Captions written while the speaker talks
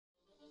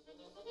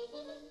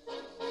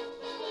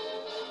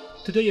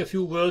Today a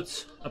few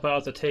words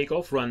about the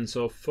takeoff runs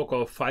of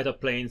Fokker fighter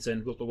planes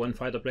and WWI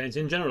fighter planes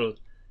in general.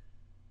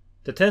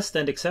 The test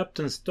and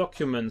acceptance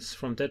documents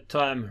from that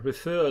time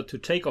refer to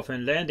takeoff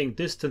and landing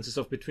distances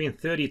of between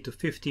 30 to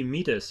 50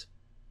 meters.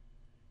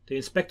 The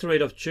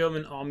Inspectorate of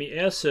German Army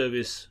Air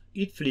Service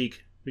 (Eidflieg)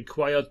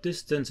 required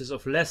distances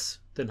of less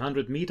than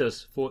 100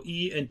 meters for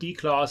E and D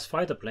class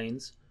fighter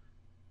planes.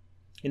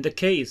 In the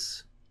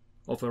case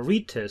of a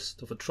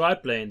retest of a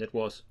triplane, that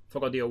was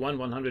Fokker DR1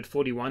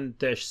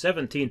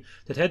 141-17,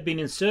 that had been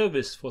in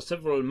service for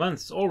several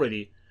months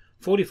already,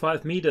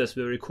 45 meters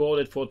were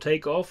recorded for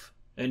takeoff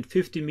and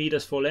 50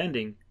 meters for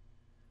landing.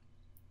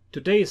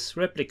 Today's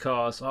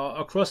replicas are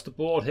across the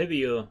board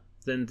heavier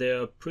than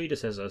their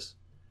predecessors.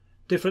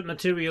 Different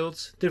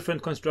materials,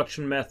 different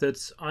construction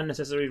methods,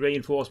 unnecessary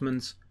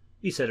reinforcements,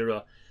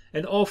 etc.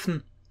 and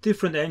often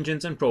different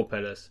engines and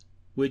propellers,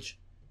 which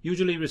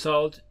usually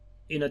result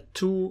in a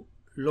too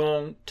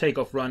long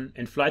takeoff run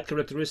and flight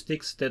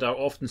characteristics that are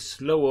often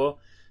slower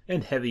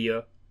and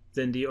heavier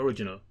than the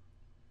original.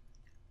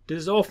 This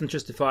is often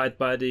justified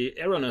by the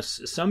erroneous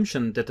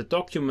assumption that the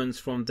documents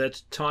from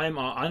that time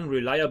are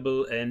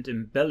unreliable and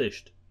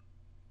embellished.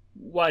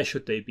 Why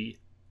should they be?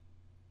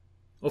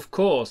 Of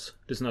course,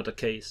 this is not the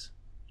case.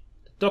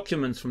 The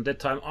documents from that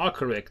time are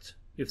correct.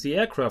 If the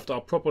aircraft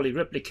are properly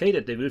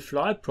replicated, they will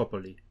fly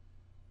properly.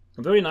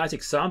 A very nice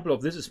example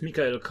of this is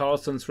Michael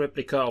Carlson's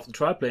replica of the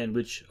triplane,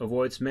 which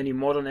avoids many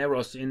modern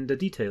errors in the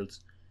details.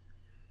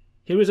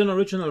 Here is an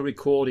original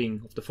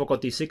recording of the Fokker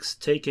D6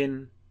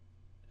 taken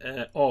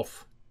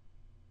off.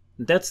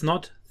 That's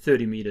not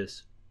 30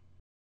 meters.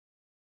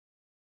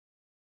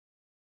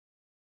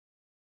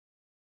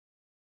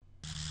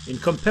 In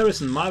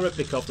comparison, my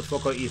replica of the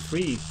Fokker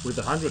E3 with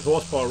a 100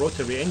 horsepower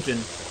rotary engine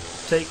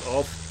take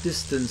off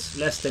distance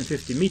less than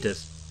 50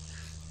 meters.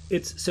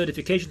 Its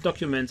certification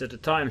documents at the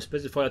time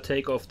specify a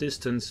takeoff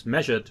distance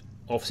measured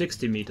of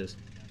 60 meters.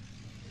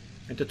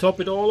 And to top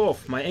it all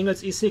off, my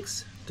Engels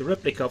E6, the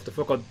replica of the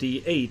Fokker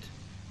D8.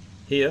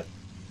 Here,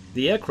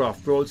 the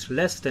aircraft rose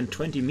less than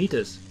 20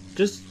 meters,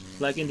 just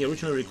like in the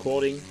original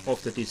recording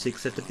of the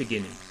D6 at the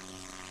beginning.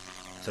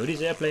 So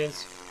these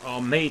airplanes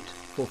are made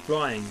for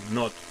flying,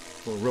 not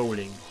for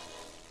rolling.